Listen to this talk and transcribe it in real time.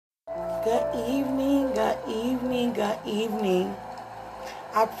Good evening, good evening, good evening.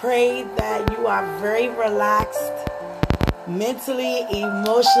 I pray that you are very relaxed mentally,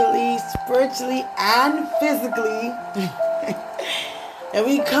 emotionally, spiritually, and physically. And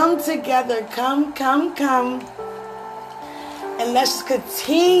we come together, come. And let's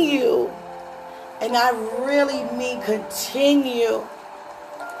continue. And I really mean continue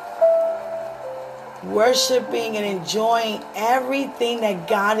worshiping and enjoying everything that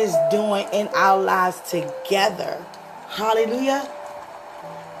God is doing in our lives together. Hallelujah.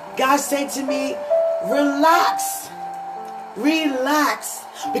 God said to me, relax,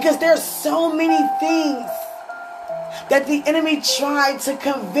 because there's so many things that the enemy tried to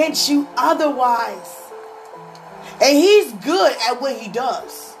convince you otherwise. And he's good at what he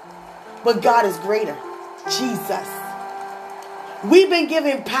does, but God is greater. Jesus. We've been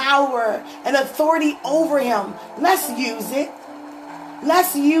given power and authority over him. Let's use it.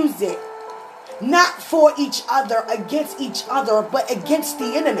 Let's use it. Not for each other, against each other, but against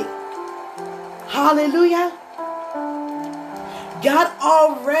the enemy. Hallelujah. God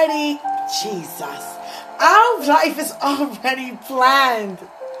already, Jesus. Our life is already planned.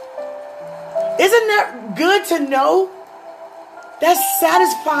 Isn't that good to know? That's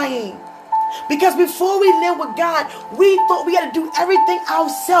satisfying. Because before we lived with God, we thought we had to do everything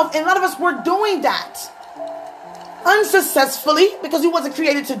ourselves. And a lot of us were doing that. Unsuccessfully, because we wasn't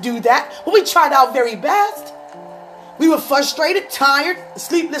created to do that. But we tried our very best. We were frustrated, tired,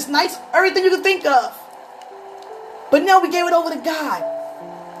 sleepless nights, everything you could think of. But now we gave it over to God.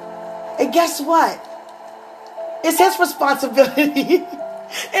 And guess what? It's his responsibility.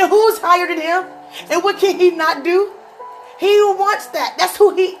 And who's higher than him? And what can he not do? He who wants that. That's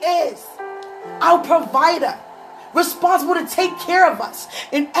who he is. Our provider, responsible to take care of us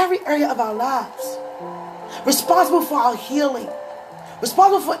in every area of our lives, responsible for our healing,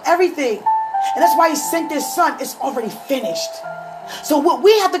 responsible for everything. And that's why he sent his son. It's already finished. So what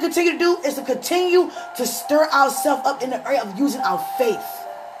we have to continue to do is to continue to stir ourselves up in the area of using our faith.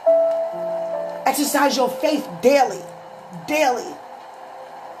 Exercise your faith daily.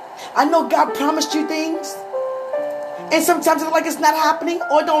 I know God promised you things. And sometimes it looks like it's not happening,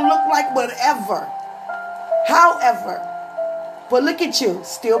 or it don't look like whatever. However, but look at you,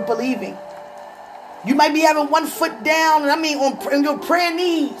 still believing. You might be having one foot down, on your prayer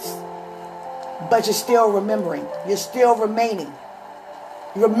knees. But you're still remembering. You're still remaining.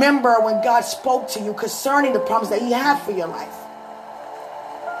 You remember when God spoke to you concerning the promise that he had for your life.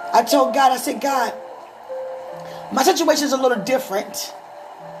 I told God, I said, God, my situation is a little different.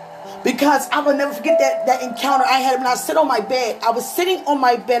 Because I will never forget that encounter I had when I was sitting on my bed. I was sitting on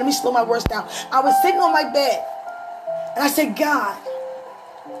my bed. Let me slow my words down. I was sitting on my bed. And I said, God,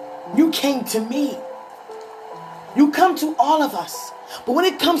 you came to me. You come to all of us. But when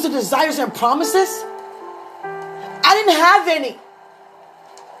it comes to desires and promises, I didn't have any.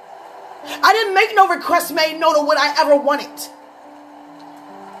 I didn't make no requests made known of what I ever wanted.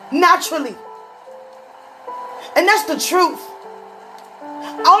 Naturally. And that's the truth.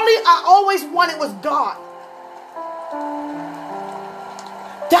 I always wanted was God.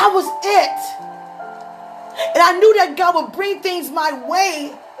 That was it. And I knew that God would bring things my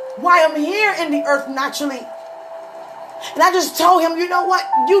way while I'm here in the earth naturally. And I just told him, you know what?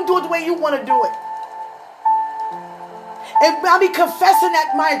 You do it the way you want to do it. And I'll be confessing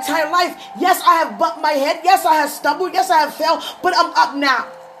that my entire life. Yes, I have bumped my head. Yes, I have stumbled. Yes, I have fell. But I'm up now.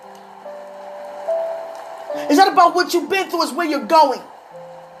 It's not about what you've been through. It's where you're going.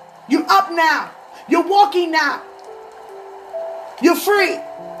 You're up now. You're walking now. You're free.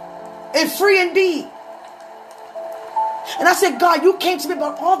 And free indeed. And I said, God, you came to me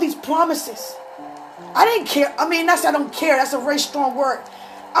about all these promises. I didn't care. That's I don't care. That's a very strong word.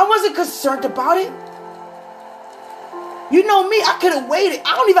 I wasn't concerned about it. You know me. I could have waited.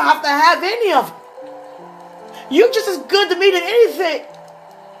 I don't even have to have any of it. You're just as good to me than anything.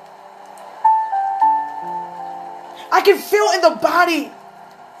 I can feel in the body.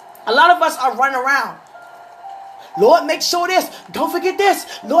 A lot of us are running around. Lord, make sure this. Don't forget this.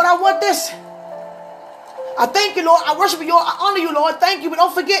 Lord, I want this. I thank you, Lord. I worship you, Lord. I honor you, Lord. Thank you. But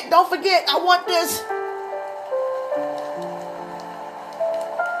don't forget. I want this.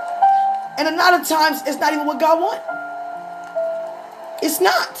 And a lot of times, it's not even what God wants. It's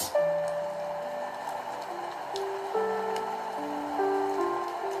not.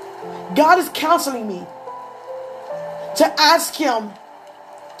 God is counseling me to ask him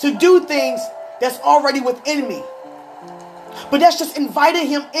to do things that's already within me. But that's just inviting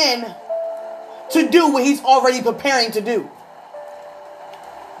him in to do what he's already preparing to do.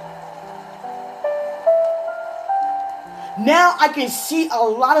 Now I can see a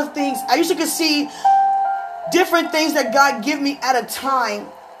lot of things. I used to can see different things that God give me at a time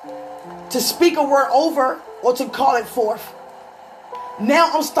to speak a word over or to call it forth.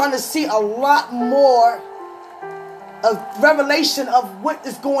 Now I'm starting to see a lot more of revelation of what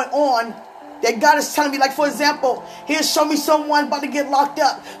is going on that God is telling me. Like, for example, He'll show me someone about to get locked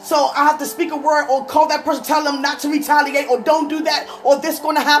up. So I have to speak a word or call that person, tell them not to retaliate or don't do that or this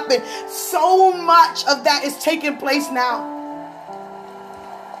going to happen. So much of that is taking place now.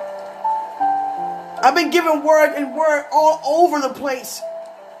 I've been giving word and word all over the place.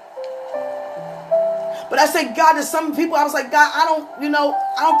 But I said, God, to some people, I was like, God, I don't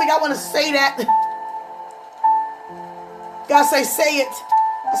think I want to say that. God say it.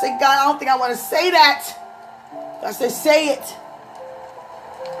 I said, God, I don't think I want to say that. God said, say it.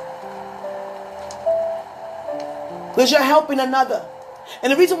 Because you're helping another.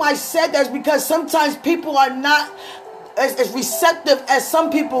 And the reason why I said that is because sometimes people are not as receptive as some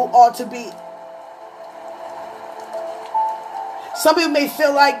people ought to be. Some people may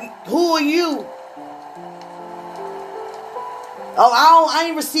feel like, who are you? Oh, I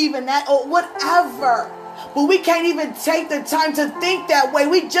ain't receiving that or whatever. But we can't even take the time to think that way.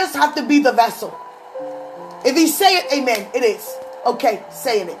 We just have to be the vessel. If He say it, amen, it is. Okay,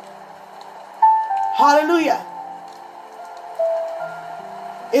 saying it. Hallelujah.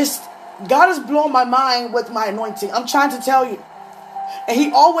 God has blown my mind with my anointing. I'm trying to tell you. And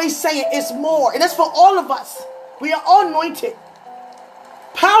He always saying it's more. And that's for all of us. We are all anointed.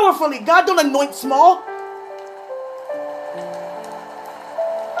 Powerfully. God don't anoint small.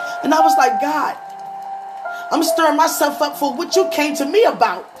 And I was like, God, I'm stirring myself up for what you came to me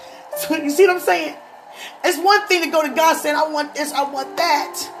about. So you see what I'm saying? It's one thing to go to God saying, I want this, I want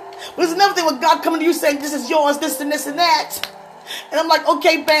that. But it's another thing when God coming to you saying, this is yours, this and this and that. And I'm like,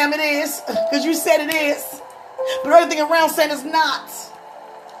 okay, bam, it is. Because you said it is. But everything around saying it's not.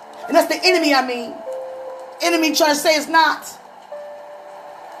 And that's the enemy, Enemy trying to say it's not.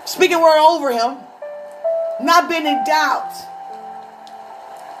 Speaking word over him. Not being in doubt.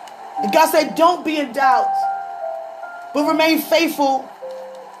 And God said, don't be in doubt. But remain faithful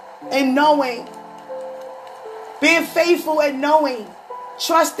in knowing. Being faithful and knowing.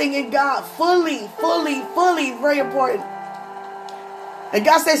 Trusting in God. Fully. Very important. And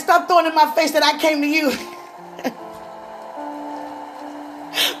God said, stop throwing in my face that I came to you.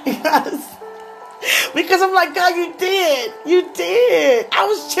 Because I'm like, God, you did. You did. I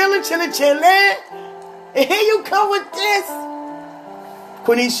was chilling. And here you come with this.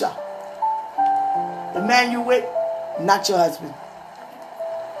 Quenisha. The man you with, not your husband.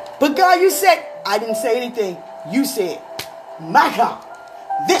 But God, you said, I didn't say anything. You said, my God,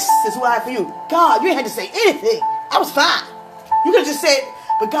 this is what I have for you. God, you didn't have to say anything. I was fine. You could have just said,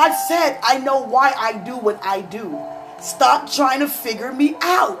 but God said, I know why I do what I do. Stop trying to figure me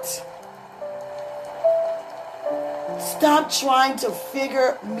out. Stop trying to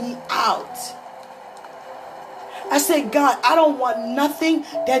figure me out. I said, God, I don't want nothing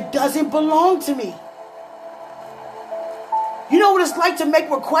that doesn't belong to me. You know what it's like to make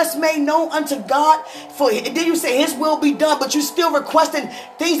requests made known unto God? Then you say His will be done, but you still requesting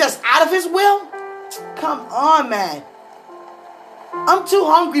things that's out of His will? Come on, man. I'm too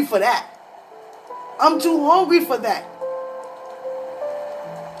hungry for that. I'm too hungry for that.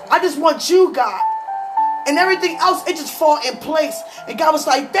 I just want you, God. And everything else, it just fall in place. And God was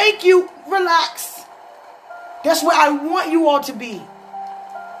like, thank you. Relax. That's where I want you all to be.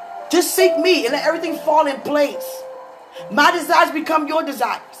 Just seek me and let everything fall in place. My desires become your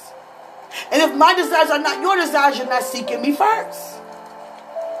desires. And if my desires are not your desires, you're not seeking me first.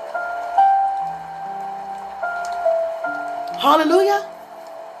 Hallelujah.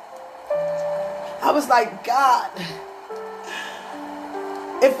 I was like, God,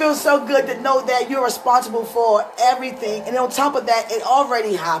 it feels so good to know that you're responsible for everything. And on top of that, it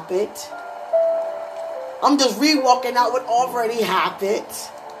already happened. I'm just re-walking out what already happened,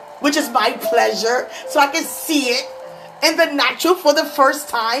 which is my pleasure. So I can see it in the natural for the first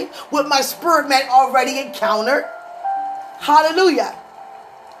time with my spirit man already encountered. Hallelujah.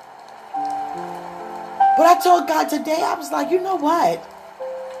 But I told God today, I was like, you know what?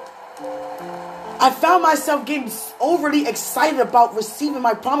 I found myself getting overly excited about receiving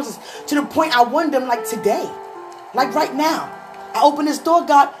my promises to the point I wanted them like today. Like right now. I open this door,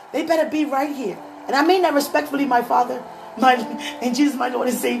 God, they better be right here. And I mean that respectfully, my Father, and Jesus, my Lord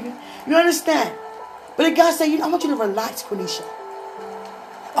and Savior. You understand? But God said, I want you to relax, Quenisha.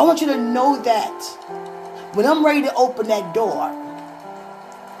 I want you to know that when I'm ready to open that door,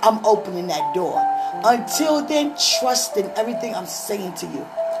 I'm opening that door. Until then, trust in everything I'm saying to you.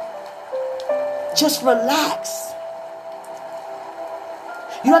 Just relax.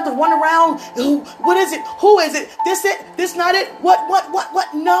 You don't have to run around. What is it? Who is it? This it? This not it?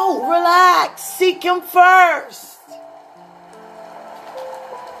 What? No, relax. Seek him first.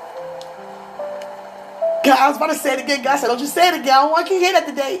 God, I was about to say it again. God said, don't you say it again. I don't want you to hear that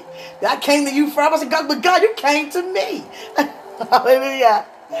today. I came to you first. I said, God, but God, you came to me. Hallelujah.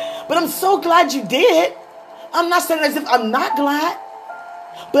 But I'm so glad you did. I'm not saying as if I'm not glad.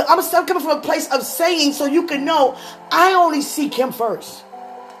 But I'm still coming from a place of saying so you can know I only seek him first.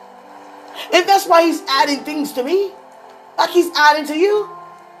 And that's why he's adding things to me. Like he's adding to you.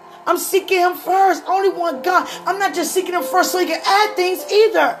 I'm seeking him first. I only want God. I'm not just seeking him first so he can add things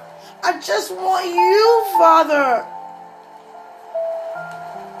either. I just want you, Father.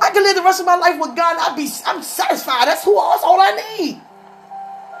 I can live the rest of my life with God and I'm satisfied. That's all I need.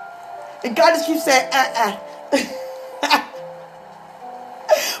 And God just keeps saying,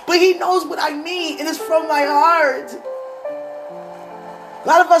 But he knows what I mean, and it's from my heart. A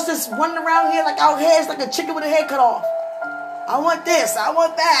lot of us just running around here like our heads like a chicken with a head cut off. I want this, I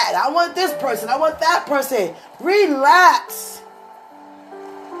want that, I want this person, I want that person. Relax.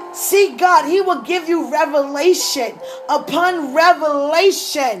 See God, he will give you revelation upon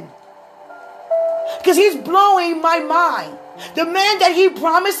revelation. Because he's blowing my mind. The man that he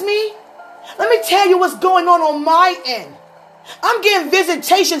promised me, let me tell you what's going on my end. I'm getting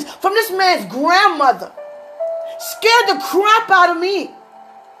visitations from this man's grandmother. Scared the crap out of me.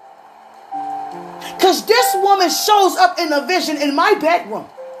 Because this woman shows up in a vision in my bedroom.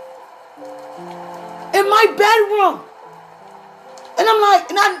 In my bedroom. And I'm like,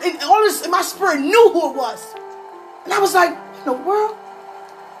 and all this, my spirit knew who it was. And I was like, in the world?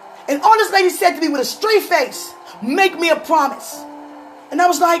 And all this lady said to me with a straight face, make me a promise. And I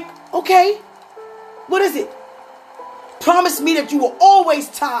was like, okay, what is it? Promise me that you will always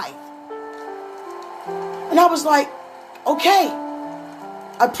tithe. And I was like, okay,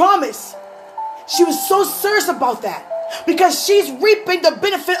 I promise. She was so serious about that because she's reaping the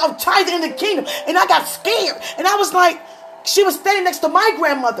benefit of tithing in the kingdom. And I got scared. And I was like, she was standing next to my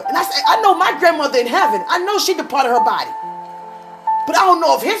grandmother. And I said, I know my grandmother in heaven. I know she departed her body. But I don't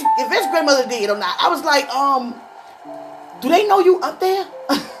know if his grandmother did or not. I was like, do they know you up there?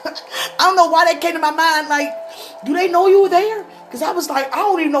 I don't know why that came to my mind. Like, do they know you were there? Because I was like, I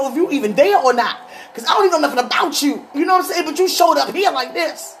don't even know if you even there or not. Because I don't even know nothing about you. You know what I'm saying? But you showed up here like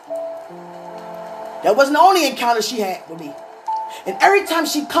this. That wasn't the only encounter she had with me. And every time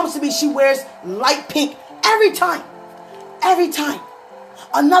she comes to me, she wears light pink. Every time. Every time.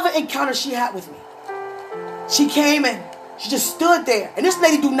 Another encounter she had with me. She came and she just stood there. And this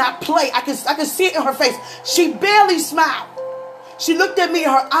lady do not play. I can see it in her face. She barely smiled. She looked at me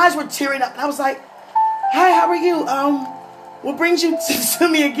and her eyes were tearing up. And I was like, hi, how are you? What brings you to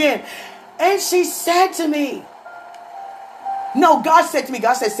me again? And she said to me, no, God said to me,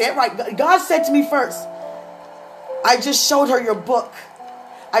 God said, say it right. God said to me first, I just showed her your book.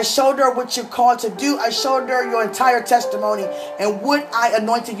 I showed her what you're called to do. I showed her your entire testimony and what I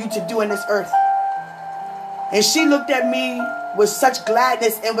anointed you to do in this earth. And she looked at me with such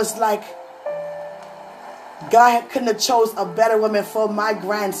gladness and was like, God couldn't have chose a better woman for my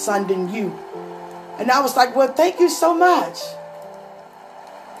grandson than you. And I was like, well, thank you so much.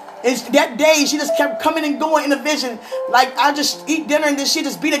 And that day, she just kept coming and going in the vision. Like, I just eat dinner and then she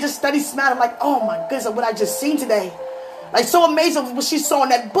just be there, just steady smiling. I'm like, oh my goodness, what I just seen today. Like, so amazing what she saw in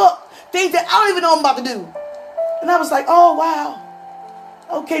that book. Things that I don't even know I'm about to do. And I was like, oh, wow.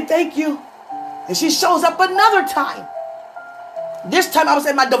 Okay, thank you. And she shows up another time. This time I was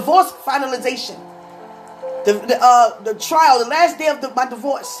at my divorce finalization. The trial, the last day of my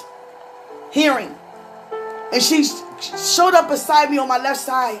divorce hearing. And she showed up beside me on my left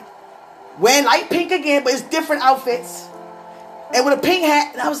side. Wearing light pink again, but it's different outfits. And with a pink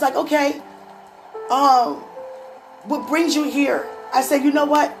hat. And I was like, okay. What brings you here? I said, you know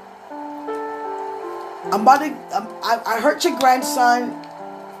what? I hurt your grandson.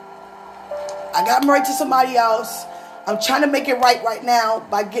 I got married to somebody else. I'm trying to make it right now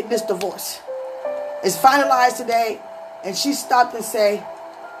by getting this divorce. It's finalized today. And she stopped and said,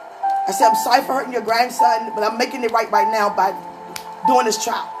 I said, I'm sorry for hurting your grandson, but I'm making it right now by doing this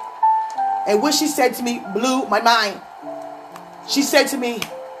trial. And what she said to me blew my mind. She said to me,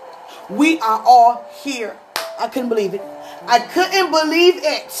 we are all here. I couldn't believe it. I couldn't believe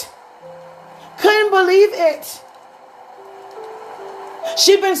it. Couldn't believe it.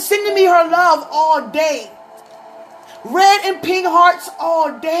 She's been sending me her love all day. Red and pink hearts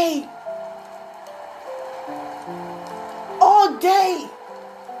all day. All day.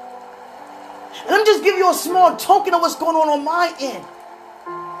 And I'm just giving you a small token of what's going on my end.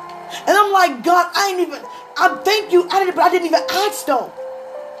 And I'm like, God, I thank you. But I didn't even ask though.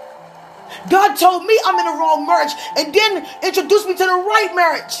 God told me I'm in the wrong marriage and then introduced me to the right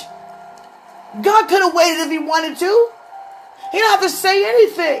marriage. God could have waited if he wanted to. He didn't have to say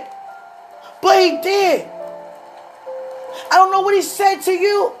anything. But he did. I don't know what he said to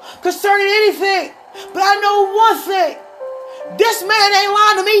you concerning anything. But I know one thing. This man ain't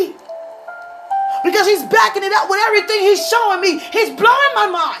lying to me. Because he's backing it up with everything he's showing me. He's blowing my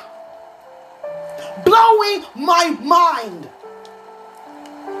mind. Blowing my mind.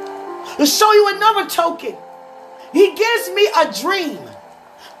 To show you another token. He gives me a dream.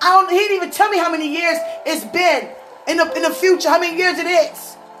 He didn't even tell me how many years it's been in the future, how many years it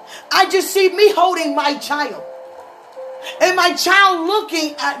is. I just see me holding my child. And my child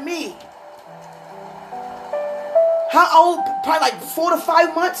looking at me. How old? Probably like 4 to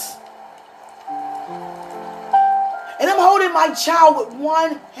 5 months. And I'm holding my child with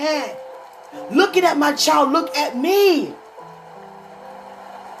one hand. Looking at my child look at me.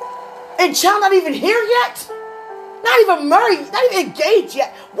 And child not even here yet. Not even married. Not even engaged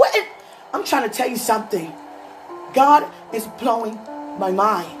yet. What? I'm trying to tell you something. God is blowing my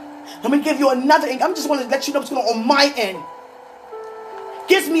mind. Let me give you another. I'm just want to let you know what's going on my end.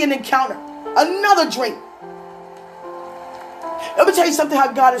 Gives me an encounter. Another dream. Let me tell you something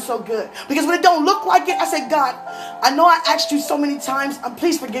how God is so good. Because when it don't look like it, I say, God, I know I asked you so many times.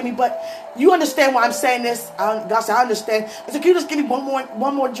 Please forgive me, but you understand why I'm saying this. God said, I understand. I said, can you just give me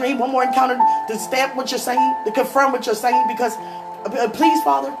one more dream, one more encounter to stamp what you're saying, to confirm what you're saying? Because, please,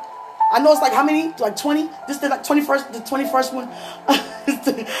 Father. I know it's like how many? Like 20? This is like 21st, the 21st one.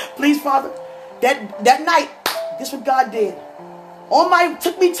 Please, Father. That night, this is what God did.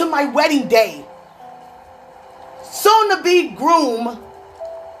 Took me to my wedding day. Soon to be groom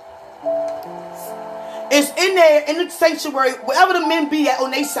is in there in the sanctuary, wherever the men be at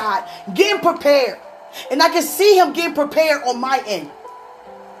on their side, getting prepared. And I can see him getting prepared on my end.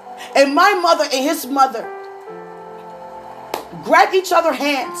 And my mother and his mother grab each other's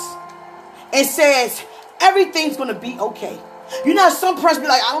hands and says, everything's going to be okay. You know, some person be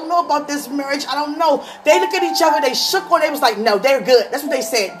like, I don't know about this marriage. I don't know. They look at each other. They shook on. They was like, no, they're good. That's what they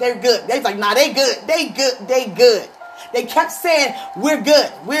said. They're good. They was like, nah, they good. They good. They good. They kept saying, we're good.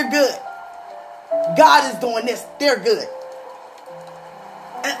 We're good. God is doing this. They're good.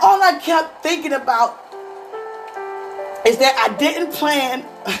 And all I kept thinking about is that I didn't plan.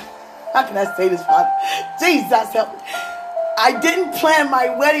 How can I say this, Father? Jesus, help me. I didn't plan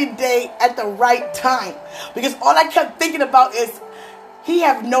my wedding day at the right time. Because all I kept thinking about is, he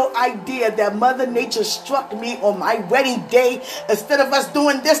have no idea that Mother Nature struck me on my wedding day. Instead of us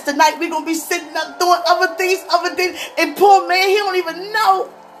doing this tonight, we're going to be sitting up doing other things. And poor man, he don't even know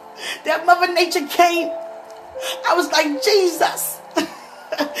that Mother Nature came. I was like, Jesus.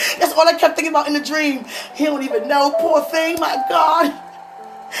 That's all I kept thinking about in the dream. He don't even know. Poor thing, my God.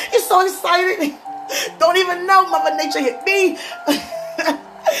 He's so excited. Don't even know Mother Nature hit me.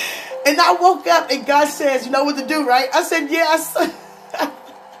 And I woke up and God says, you know what to do, right? I said, yes.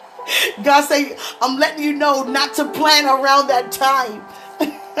 God said, I'm letting you know not to plan around that time.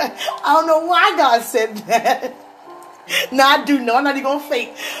 I don't know why God said that. No, I do know. I'm not even going to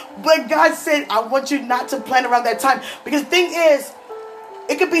fake. But God said, I want you not to plan around that time. Because the thing is,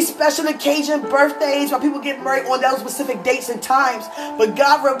 it could be special occasion, birthdays, where people get married on those specific dates and times. But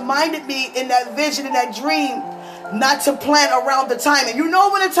God reminded me in that vision, in that dream, not to plan around the time. And you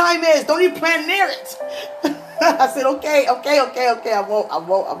know when the time is. Don't even plan near it. I said, okay. I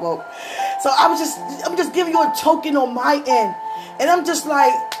won't. So I'm just giving you a token on my end. And I'm just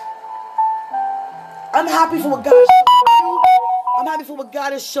like, I'm happy for what God is showing you. I'm happy for what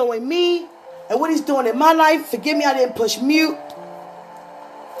God is showing me and what he's doing in my life. Forgive me, I didn't push mute.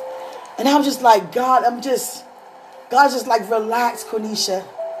 And I'm just like, God's just like, relax, Quenisha.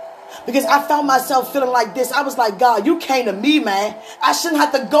 Because I found myself feeling like this. I was like, God, you came to me, man. I shouldn't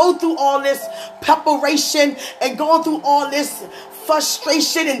have to go through all this preparation and going through all this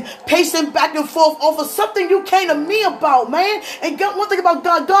frustration and pacing back and forth over something you came to me about, man. And God, one thing about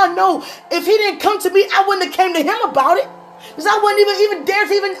God, God knows if he didn't come to me, I wouldn't have came to him about it. Because I wouldn't even dare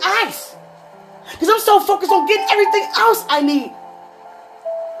to even ask. Because I'm so focused on getting everything else I need.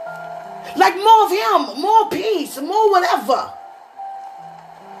 Like more of him, more peace, more whatever.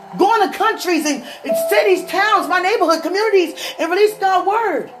 Going to countries and cities, towns, my neighborhood, communities, and release God's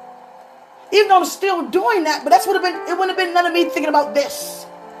word. Even though I'm still doing that, but it wouldn't have been none of me thinking about this.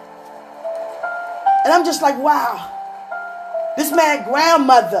 And I'm just like, wow. This man's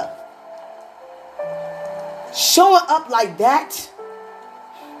grandmother showing up like that.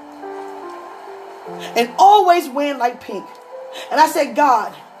 And always wearing light pink. And I said,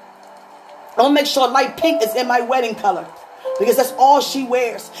 God, I'm going to make sure light pink is in my wedding color. Because that's all she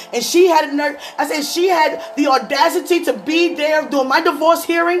wears. And she had a nerve. I said she had the audacity to be there doing my divorce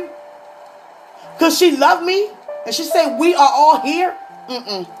hearing. Because she loved me. And she said, we are all here.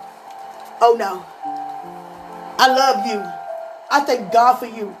 Oh no. I love you. I thank God for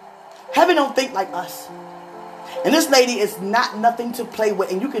you. Heaven don't think like us. And this lady is not nothing to play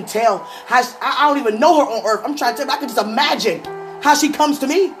with. And you can tell how I don't even know her on earth. I'm trying to tell you, I can just imagine how she comes to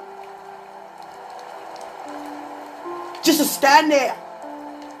me. Just to stand there.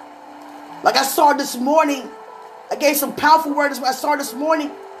 Like I saw her this morning. I gave some powerful words when I saw her this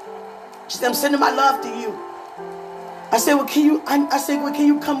morning. She said, I'm sending my love to you. I said, well, can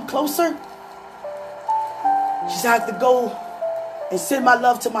you come closer? She said, I have to go and send my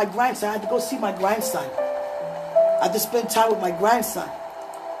love to my grandson. I had to go see my grandson. I have to spend time with my grandson.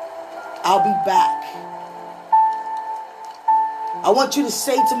 I'll be back. I want you to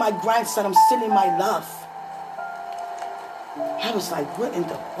say to my grandson, I'm sending my love. I was like, what in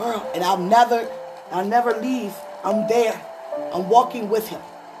the world? And I'll never leave. I'm there. I'm walking with him.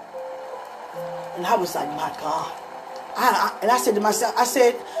 And I was like, my God. And I said to myself, I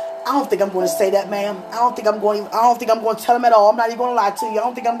don't think I'm going to say that, ma'am. I don't think I'm going to tell him at all. I'm not even going to lie to you. I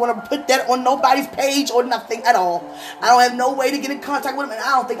don't think I'm going to put that on nobody's page or nothing at all. I don't have no way to get in contact with him. And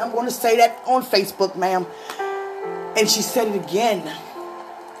I don't think I'm going to say that on Facebook, ma'am. And she said it again.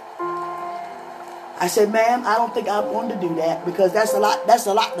 I said, ma'am, I don't think I'm going to do that because that's a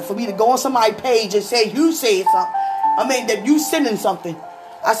lot for me to go on somebody's page and say you said something. I mean, that you sending something.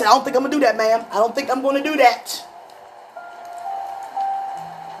 I said, I don't think I'm going to do that, ma'am. I don't think I'm going to do that.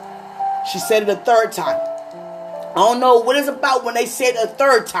 She said it a third time. I don't know what it's about when they say it a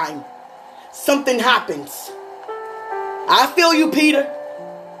third time. Something happens. I feel you, Peter.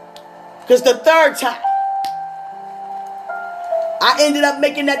 Because the third time, I ended up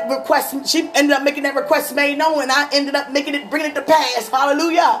making that request. She ended up making that request made known. And I ended up bringing it to pass.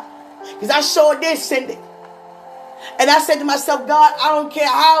 Hallelujah. Because I sure did send it. And I said to myself, God, I don't care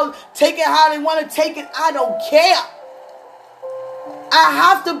take it how they want to take it. I don't care. I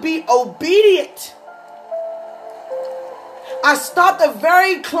have to be obedient. I stopped a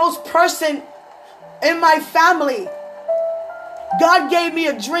very close person in my family. God gave me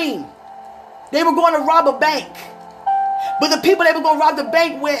a dream. They were going to rob a bank. But the people they were going to rob the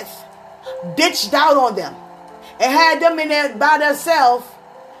bank with ditched out on them and had them in there by themselves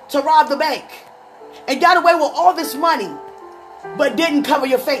to rob the bank. And got away with all this money, but didn't cover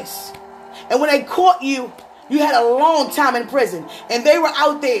your face. And when they caught you, you had a long time in prison. And they were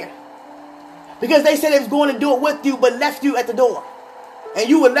out there because they said they was going to do it with you, but left you at the door. And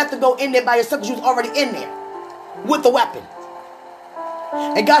you were left to go in there by yourself because you was already in there with the weapon.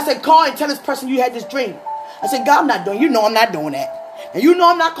 And God said, call and tell this person you had this dream. I said, God, I'm not doing it. You know I'm not doing that. And you know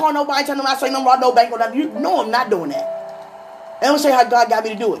I'm not calling nobody, telling them I'm not saying no rob no bank or nothing. You know I'm not doing that. And I'm going to say how God got me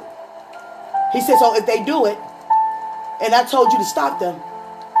to do it. He said, so if they do it, and I told you to stop them,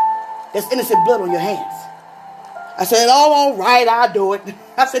 there's innocent blood on your hands. I said, oh, all right, I'll do it.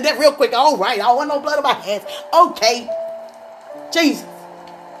 I said that real quick. All right, I don't want no blood on my hands. Okay. Jesus.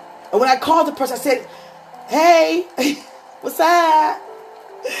 And when I called the person, I said, hey, what's up?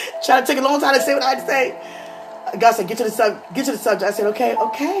 Trying to take a long time to say what I had to say. God said, get to the subject. I said, okay.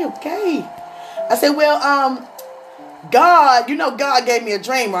 I said, well, God, you know God gave me a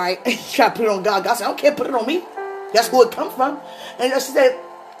dream, right? You gotta put it on God. God said, I don't care, put it on me. That's who it comes from. And I said,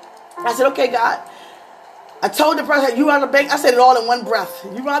 okay, God. I told the person, you robbed the bank. I said it all in one breath.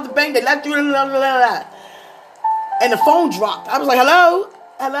 You robbed the bank, they left you, blah, blah, blah, blah. And the phone dropped. I was like, hello?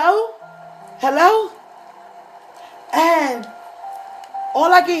 And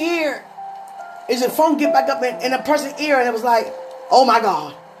all I could hear is the phone get back up in a person's ear, and it was like, oh my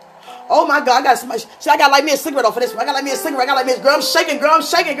God, I got so much. I got to light me a cigarette off of this one. I got to light me a cigarette. Girl, I'm shaking, girl.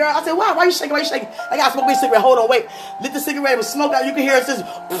 I said, why you shaking? I got to smoke me a cigarette. Hold on, wait. Lit the cigarette, it was smoke out. You can hear it just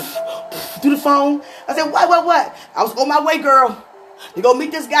through the phone. I said, what? I was on my way, girl. To go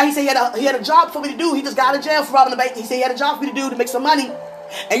meet this guy. He said he had a job for me to do. He just got out of jail for robbing the bank. He said he had a job for me to do to make some money.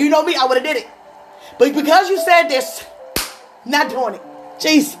 And you know me, I would have did it. But because you said this, not doing it.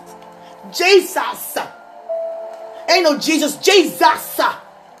 Jesus. Ain't no Jesus. Jesus.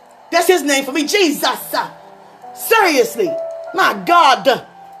 That's his name for me. Jesus. Seriously. My God.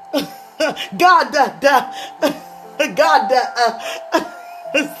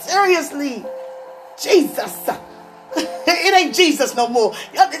 Seriously. Jesus. It ain't Jesus no more.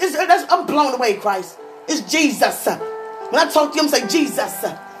 I'm blown away, Christ. It's Jesus. When I talk to you, I'm saying Jesus.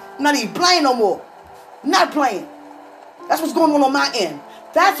 I'm not even playing no more. Not playing. That's what's going on my end.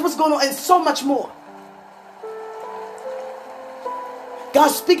 That's what's going on, and so much more.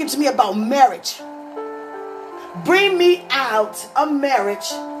 God's speaking to me about marriage. bring me out of marriage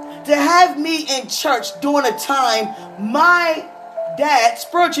to have me in church during a time my dad,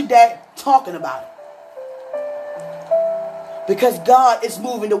 spiritual dad, talking about it. Because God is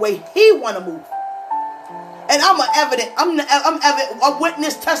moving the way He want to move. And I'm a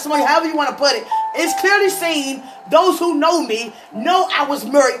witness, testimony, however you want to put it. It's clearly seen, those who know me know I was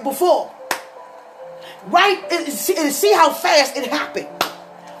married before. Right? And see how fast it happened.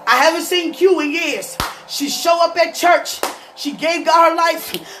 I haven't seen Q in years. She showed up at church. She gave God her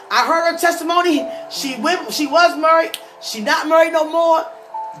life. I heard her testimony. She was married. She not married no more.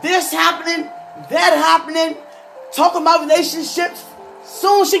 This happening, that happening. Talking about relationships.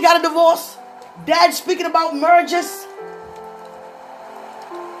 Soon she got a divorce. Dad speaking about marriages.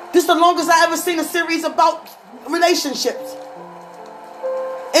 This is the longest I ever seen a series about relationships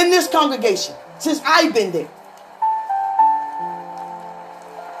in this congregation since I've been there.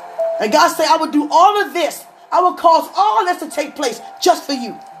 And God said, I would do all of this. I will cause all this to take place just for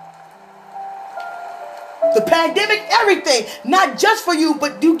you. The pandemic, everything, not just for you,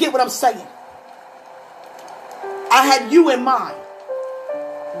 but you get what I'm saying. I had you in mind.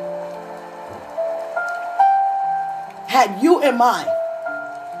 Had you in mind.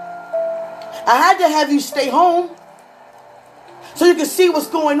 I had to have you stay home so you can see what's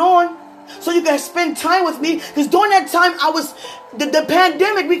going on, so you can spend time with me. Because during that time, the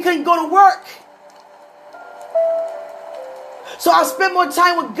pandemic, we couldn't go to work. So I spent more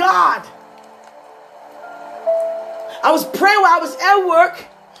time with God. I was praying while I was at work,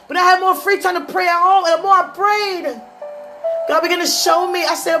 but I had more free time to pray at home. And the more I prayed, God began to show me.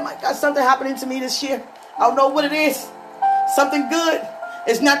 I said, oh my God, something happening to me this year. I don't know what it is. Something good.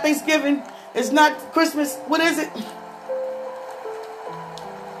 It's not Thanksgiving. It's not Christmas. What is it?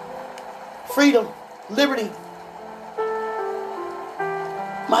 Freedom. Liberty.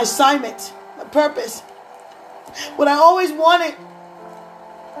 My assignment. My purpose. What I always wanted.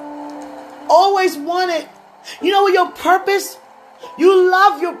 Always wanted. You know what your purpose? You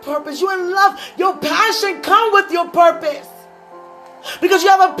love your purpose. You're in love. Your passion comes with your purpose. Because you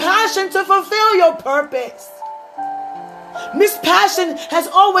have a passion to fulfill your purpose. Miss Passion has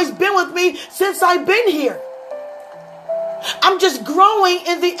always been with me since I've been here. I'm just growing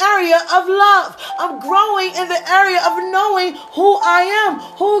in the area of love. I'm growing in the area of knowing who I am,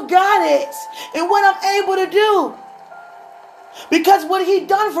 who God is, and what I'm able to do. Because what He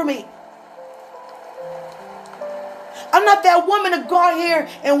done for me. I'm not that woman to go out here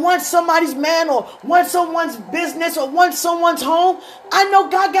and want somebody's man or want someone's business or want someone's home. I know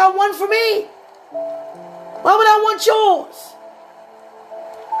God got one for me. Why would I want yours?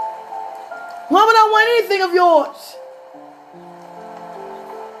 Why would I want anything of yours?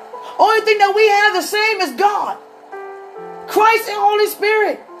 Only thing that we have the same is God. Christ and Holy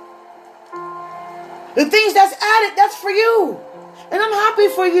Spirit. The things that's added, that's for you. And I'm happy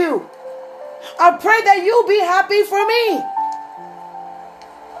for you. I pray that you'll be happy for me.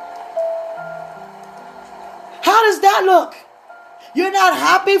 How does that look? You're not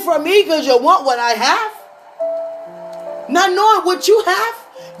happy for me because you want what I have? Not knowing what you have,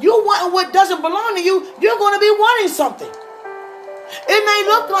 you want what doesn't belong to you, you're going to be wanting something. It may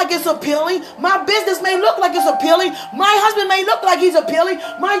look like it's appealing. My business may look like it's appealing. My husband may look like he's appealing.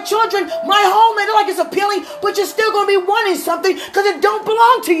 My children, my home may look like it's appealing. But you're still going to be wanting something because it don't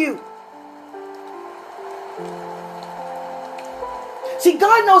belong to you. See,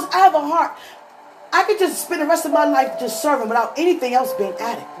 God knows I have a heart. I could just spend the rest of my life just serving without anything else being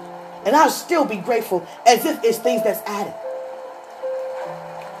added. And I'll still be grateful as if it's things that's added.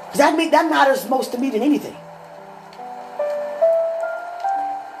 Because that matters most to me than anything.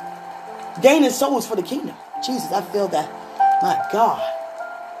 Gaining souls for the kingdom. Jesus, I feel that. My God.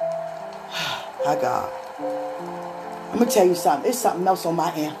 My God. I'm going to tell you something. It's something else on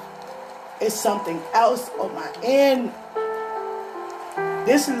my end. It's something else on my end.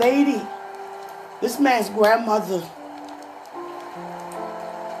 This lady, this man's grandmother.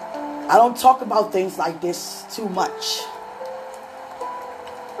 I don't talk about things like this too much.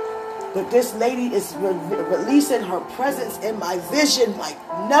 But this lady is releasing her presence in my vision like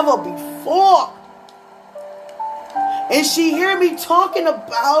never before. And she hear me talking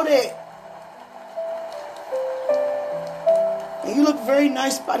about it. And you look very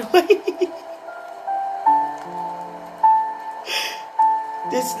nice, by the way.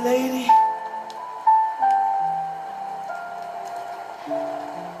 This lady.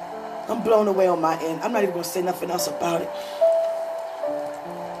 I'm blown away on my end. I'm not even going to say nothing else about it.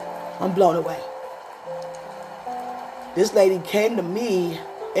 I'm blown away. This lady came to me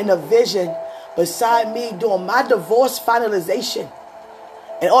in a vision beside me doing my divorce finalization.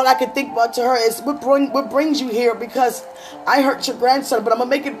 And all I can think about to her is what brings you here, because I hurt your grandson, but I'm going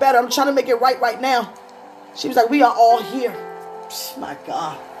to make it better. I'm trying to make it right now. She was like, we are all here. My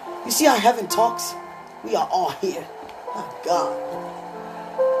God. You see how heaven talks? We are all here. My God.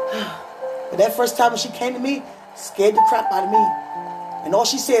 But that first time when she came to me, scared the crap out of me. And all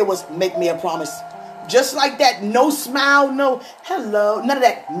she said was, make me a promise. Just like that. No smile, no hello, none of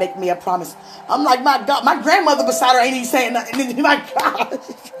that. Make me a promise. I'm like, my God, my grandmother beside her ain't even saying nothing. My God.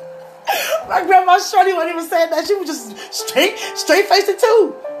 My grandma Shorty wasn't even saying that. She was just straight faced it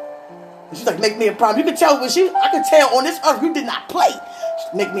too. And she's like, make me a promise. You could tell I could tell on this earth you did not play.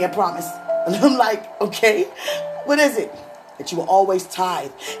 Make me a promise. And I'm like, okay, what is it? That you will always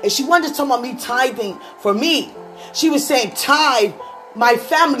tithe. And she wasn't just talking about me tithing for me. She was saying tithe my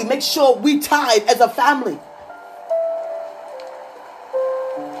family. Make sure we tithe as a family.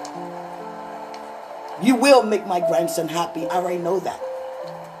 You will make my grandson happy. I already know that.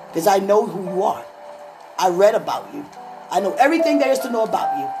 Because I know who you are. I read about you. I know everything there is to know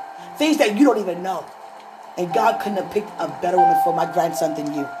about you. Things that you don't even know. And God couldn't have picked a better woman for my grandson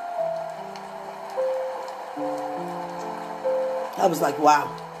than you. I was like, wow.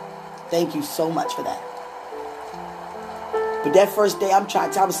 Thank you so much for that. But that first day, I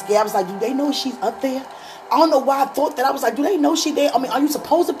was scared. I was like, do they know she's up there? I don't know why I thought that. I was like, do they know she's there? I mean, are you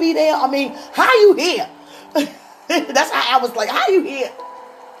supposed to be there? I mean, how are you here? That's how I was like, how are you here?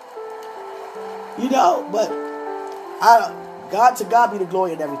 You know, but to God be the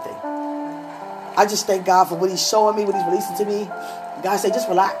glory and everything. I just thank God for what he's showing me, what he's releasing to me. God said, just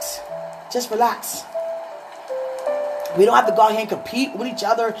relax. Just relax. We don't have to go out here and compete with each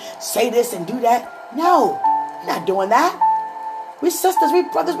other, say this and do that. No, we're not doing that. We're sisters, we're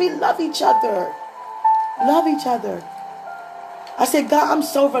brothers, we love each other. Love each other. I said, God, I'm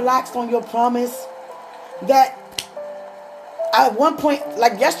so relaxed on your promise that at one point,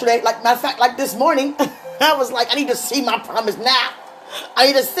 like yesterday, like matter of fact, like this morning, I was like, I need to see my promise now. I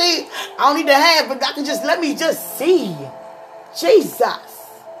need to see. I don't need to have, but God can just let me just see. Jesus.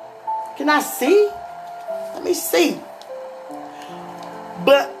 Can I see? Let me see.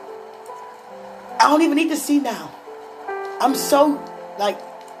 But I don't even need to see now. I'm so, like,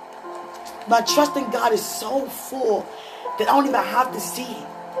 my trust in God is so full that I don't even have to see it.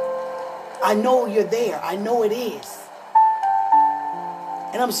 I know you're there. I know it is.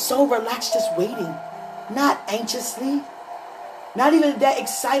 And I'm so relaxed just waiting. Not anxiously. Not even that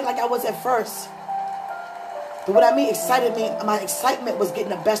excited like I was at first. But what I mean excited, my excitement was getting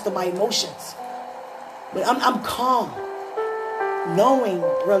the best of my emotions. But I'm calm. Knowing,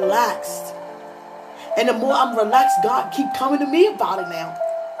 relaxed. And the more I'm relaxed, God keep coming to me about it now.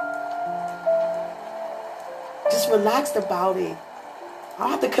 Just relaxed about it. I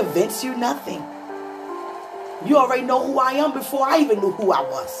don't have to convince you nothing. You already know who I am before I even knew who I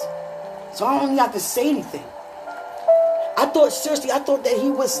was. So I don't even have to say anything. I thought that he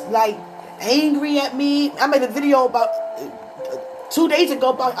was like angry at me. I made a video about 2 days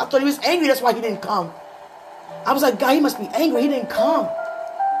ago about, I thought he was angry. That's why he didn't come. I was like, God, he must be angry. He didn't come.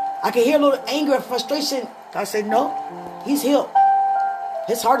 I could hear a little anger and frustration. God said, no, he's healed.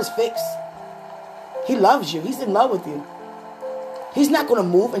 His heart is fixed. He loves you. He's in love with you. He's not going to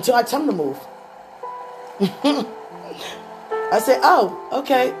move until I tell him to move. I said, oh,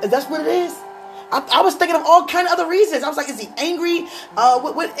 okay. That's what it is. I was thinking of all kind of other reasons. I was like, is he angry?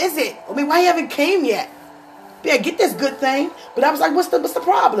 What is it? I mean, why he haven't came yet? Yeah, get this good thing. But I was like, what's the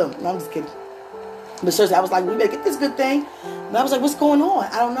problem? No, I'm just kidding. But seriously, I was like, we better get this good thing. And I was like, what's going on?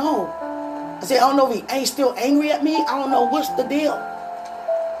 I don't know. I said, I don't know if he ain't still angry at me. I don't know what's the deal.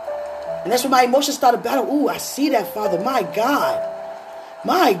 And that's when my emotions started battling. Ooh, I see that, Father. My God.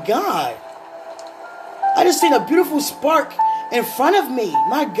 My God. I just seen a beautiful spark in front of me.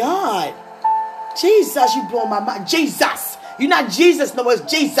 My God. Jesus, you blowing my mind. Jesus. You're not Jesus, no, it's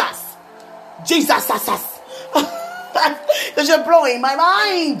Jesus. Jesus. Because you're blowing my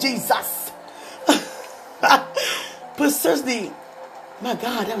mind, Jesus. But seriously, my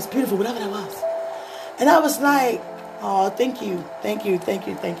God, that was beautiful, whatever that was. And I was like, oh, thank you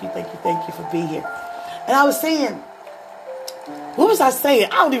for being here. And I was saying, what was I saying?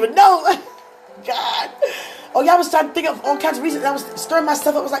 I don't even know. God. Oh, yeah, I was trying to think of all kinds of reasons. I was stirring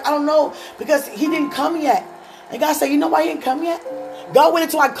myself up. I was like, I don't know, because he didn't come yet. And God said, you know why he didn't come yet? God waited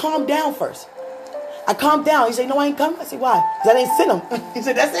until I calmed down first. I calmed down. He said, you know why he didn't come? I said, why? Because I didn't send him. He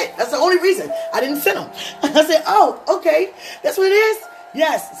said, that's it. That's the only reason. I didn't send him. I said, oh, okay. That's what it is?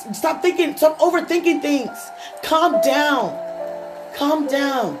 Yes. Stop overthinking things. Calm down. Calm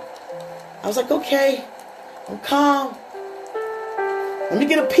down. I was like, okay. I'm calm. Let me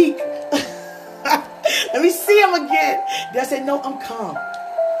get a peek. Let me see him again. Then I said, no, I'm calm.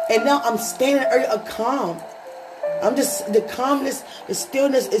 And now I'm standing in an area of calm. The calmness, the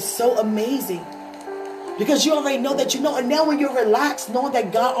stillness is so amazing. Because you already know that you know. And now when you're relaxed, knowing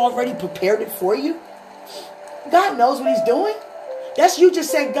that God already prepared it for you. God knows what he's doing. That's you just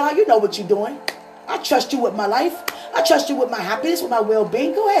saying, God, you know what you're doing. I trust you with my life. I trust you with my happiness, with my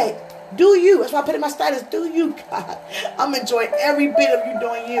well-being. Go ahead. Do you. That's why I put in my status. Do you, God. I'm enjoying every bit of you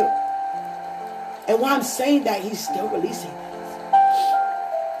doing you. And while I'm saying that, he's still releasing.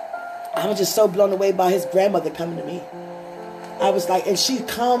 I was just so blown away by his grandmother coming to me. I was like, and she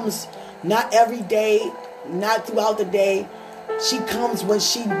comes not every day, not throughout the day. She comes when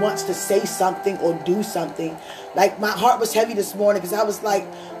she wants to say something or do something. Like my heart was heavy this morning because I was like,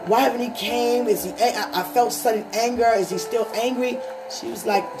 why haven't he came? Is he? I felt sudden anger. Is he still angry? She was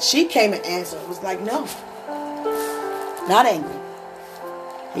like, she came and answered. I was like, no, not angry.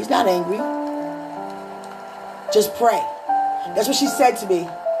 He's not angry. Just pray. That's what she said to me.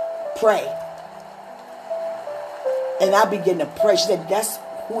 Pray. And I began to pray. She said, that's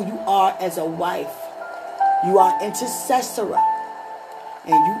who you are as a wife. You are intercessor.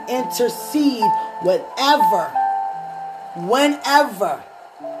 And you intercede whatever, whenever.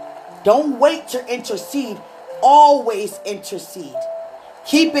 Don't wait to intercede. Always intercede.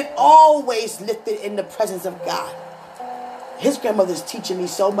 Keep it always lifted in the presence of God. His grandmother's teaching me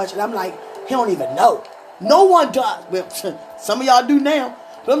so much. And I'm like, he don't even know. No one does. Well, some of y'all do now.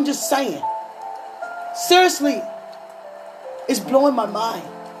 But I'm just saying. Seriously. It's blowing my mind.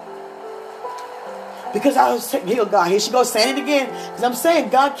 Because I was saying, here God, here she goes saying it again. Because I'm saying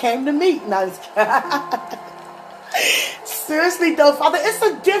God came to me. Seriously though, Father, it's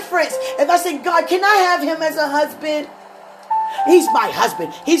a difference. If I say, God, can I have him as a husband? He's my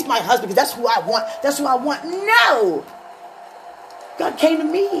husband. He's my husband because that's who I want. That's who I want. No. God came to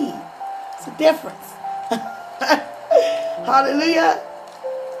me. It's a difference. Hallelujah.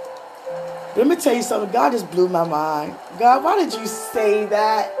 Let me tell you something. God just blew my mind. God, why did you say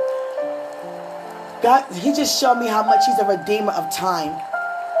that? God, he just showed me how much he's a redeemer of time.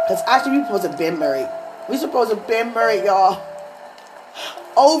 Because actually, we're supposed to have been married. We're supposed to have been married, y'all.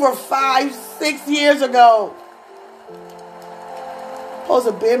 Over 5-6 years ago. Supposed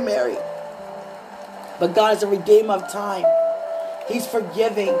to have been married. But God is a redeemer of time. He's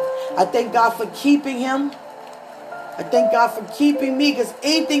forgiving. I thank God for keeping him. I thank God for keeping me. Because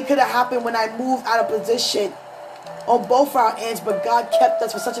anything could have happened when I moved out of position. On both our ends. But God kept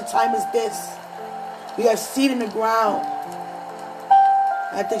us for such a time as this. We have seed in the ground.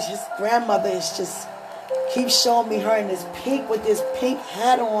 I think his grandmother is just keeps showing me her in this pink with this pink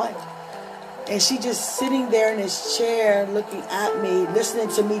hat on. And she just sitting there in this chair looking at me, listening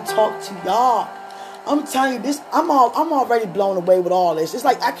to me talk to y'all. I'm telling you this, I'm already blown away with all this. It's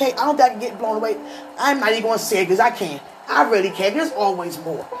like I don't think I can get blown away. I'm not even going to say it because I can't. I really can't. There's always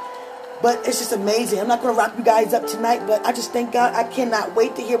more. But it's just amazing. I'm not going to wrap you guys up tonight, but I just thank God. I cannot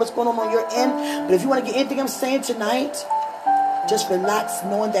wait to hear what's going on your end. But if you want to get anything I'm saying tonight, just relax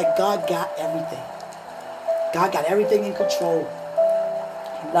knowing that God got everything. God got everything in control.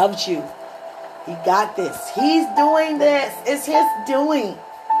 He loves you. He got this. He's doing this. It's his doing.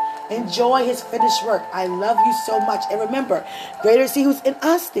 Enjoy his finished work. I love you so much. And remember, greater is he who's in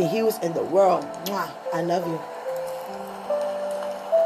us than he who's in the world. Mwah. I love you.